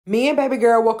Me and baby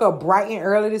girl woke up bright and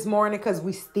early this morning because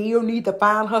we still need to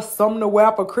find her something to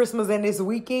wear for Christmas and this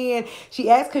weekend.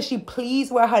 She asked could she please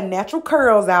wear her natural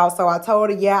curls out. So I told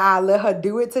her, yeah, I'll let her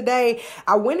do it today.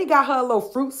 I went and got her a little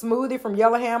fruit smoothie from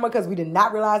Yellowhammer because we did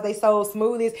not realize they sold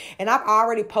smoothies. And I've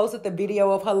already posted the video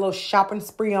of her little shopping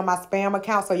spree on my spam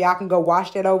account, so y'all can go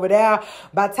watch that over there.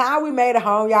 By the time we made it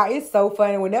home, y'all, it's so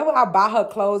funny. Whenever I buy her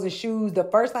clothes and shoes, the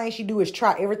first thing she do is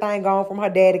try everything on from her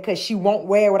daddy because she won't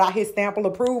wear it without his stamp of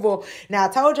approval. Now, I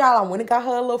told y'all I went and got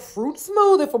her a little fruit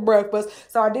smoothie for breakfast,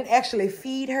 so I didn't actually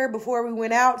feed her before we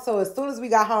went out. So as soon as we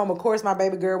got home, of course, my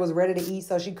baby girl was ready to eat,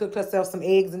 so she cooked herself some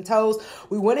eggs and toast.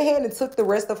 We went ahead and took the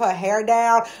rest of her hair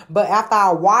down, but after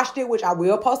I washed it, which I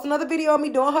will post another video of me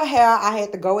doing her hair, I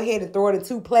had to go ahead and throw it in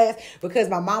two plaits because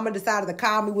my mama decided to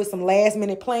call me with some last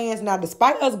minute plans. Now,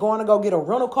 despite us going to go get a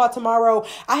rental car tomorrow,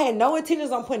 I had no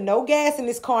intentions on putting no gas in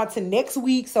this car until next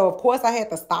week, so of course I had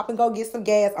to stop and go get some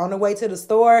gas on the way to the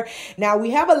store. Now, we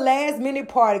have a last minute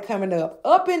party coming up.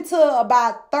 Up until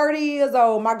about 30 years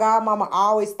old, my godmama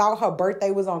always thought her birthday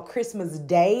was on Christmas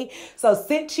Day. So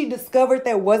since she discovered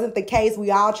that wasn't the case, we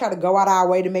all try to go out our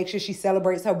way to make sure she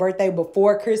celebrates her birthday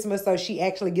before Christmas so she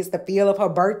actually gets the feel of her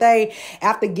birthday.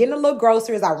 After getting a little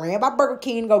groceries, I ran by Burger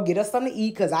King to go get us something to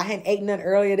eat because I hadn't eaten nothing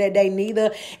earlier that day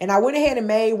neither. And I went ahead and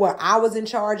made what I was in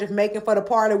charge of making for the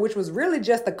party, which was really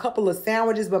just a couple of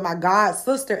sandwiches, but my god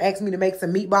sister asked me to make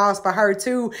some meatballs for her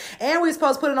too. And we were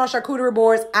supposed to put it on charcuterie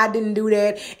boards. I didn't do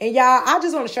that. And y'all, I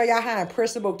just want to show y'all how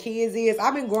impressionable kids is.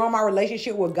 I've been growing my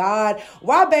relationship with God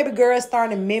while baby girl is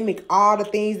starting to mimic all the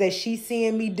things that she's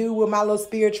seeing me do with my little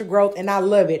spiritual growth, and I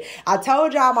love it. I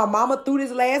told y'all my mama threw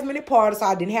this last minute party, so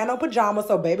I didn't have no pajamas,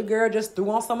 so baby girl just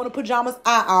threw on some of the pajamas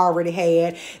I already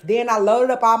had. Then I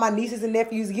loaded up all my nieces and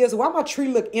nephews' gifts. Why my tree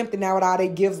look empty now with all their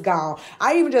gifts gone?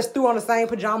 I even just threw on the same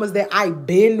pajamas that I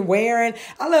been wearing.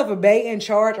 I left a bae in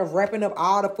charge of wrapping up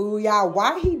all the food, y'all.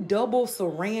 Why he double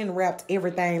saran wrapped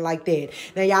everything like that?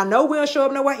 Now, y'all know we don't show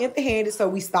up nowhere empty-handed, so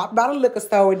we stopped by the liquor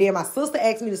store, and then my sister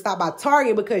asked me to stop by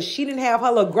Target because she didn't have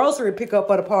her little grocery pickup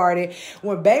for the party.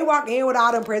 When bae walked in with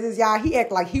all them presents, y'all, he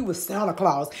acted like he was Santa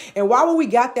Claus. And while when we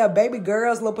got there, baby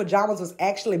girl's little pajamas was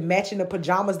actually matching the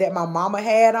pajamas that my mama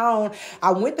had on.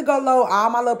 I went to go load all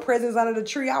my little presents under the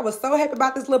tree. I was so happy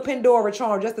about this little Pandora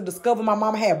charm just to discover my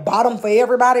mama had bought them for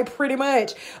everybody pretty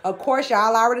much. Of course,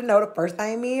 y'all already know the first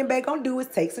thing me and bae gonna do is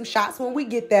take some shots when we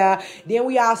get there. Then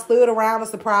we all stood around and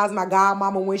surprised my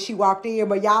godmama when she walked in.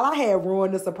 But y'all, I had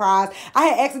ruined the surprise. I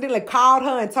had accidentally called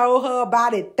her and told her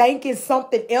about it, thinking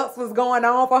something else was going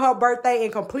on for her birthday,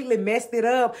 and completely messed it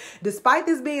up. Despite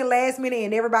this being last minute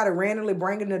and everybody randomly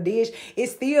bringing a dish, it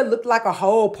still looked like a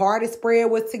whole party spread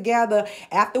was together.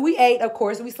 After we ate, of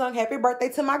course, we sung happy birthday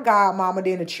to my godmama.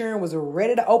 Then the children was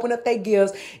ready to open up their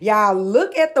gifts. Y'all,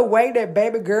 look at the way that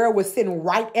baby girl was sitting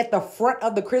right at the front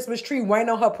of the Christmas tree waiting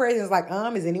on her presents like,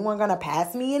 is anyone gonna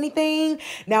pass me anything?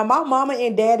 Now, my mama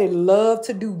and daddy love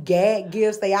to do gag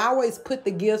gifts. They always put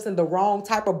the gifts in the wrong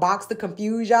type of box to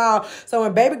confuse y'all. So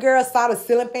when baby girl saw the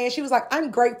ceiling fan, she was like,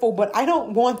 I'm grateful, but I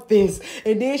don't want this.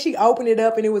 And then she opened it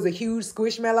up and it was a huge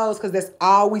Squishmallows because that's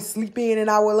all we sleep in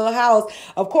our little house.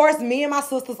 Of course, me and my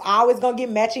sisters always gonna get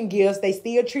matching gifts. They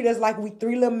still treat us like we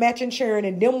three little matching children,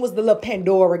 and them was the little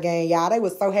Pandora gang, y'all. They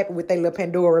was so happy with their little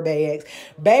Pandora bags.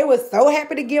 Bae was so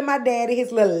happy to give my daddy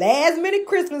his little last minute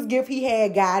Christmas gift he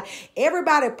had got.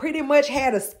 Everybody pretty much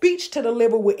had a speech to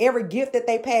deliver with every gift that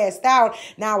they passed out.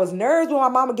 Now, I was nervous when my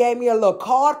mama gave me a little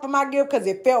card for my gift because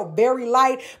it felt very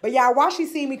light. But y'all, why she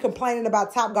see me complaining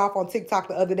about Topgolf on TikTok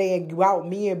the other day and go out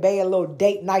me and Bae a little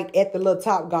date night at the little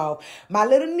Topgolf? My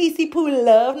little niecey Pooh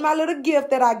loved my little gift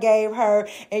that I gave her.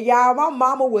 And y'all, my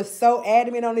mama was so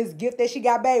adamant on this gift that she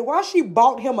got Bae. Why she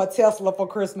bought him a Tesla for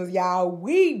Christmas, y'all?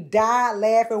 We died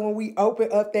laughing when we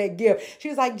opened up that gift. She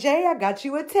was like, Jay, I got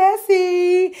you a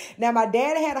Tessie. Now, my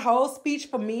dad had a whole speech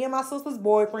for me and my sister's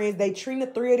boyfriends. They treat the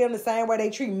three of them the same way they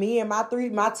treat me and my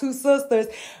two sisters.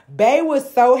 Bae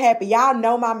was so happy. Y'all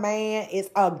know my man is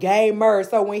a gamer.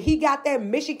 So when he got that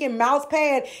Michigan mouse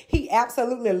pad, he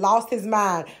absolutely lost his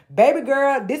mind. Baby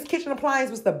girl, this kitchen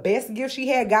appliance was the best gift she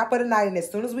had got for the night. And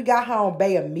as soon as we got home,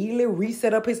 Bae immediately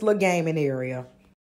reset up his little gaming area.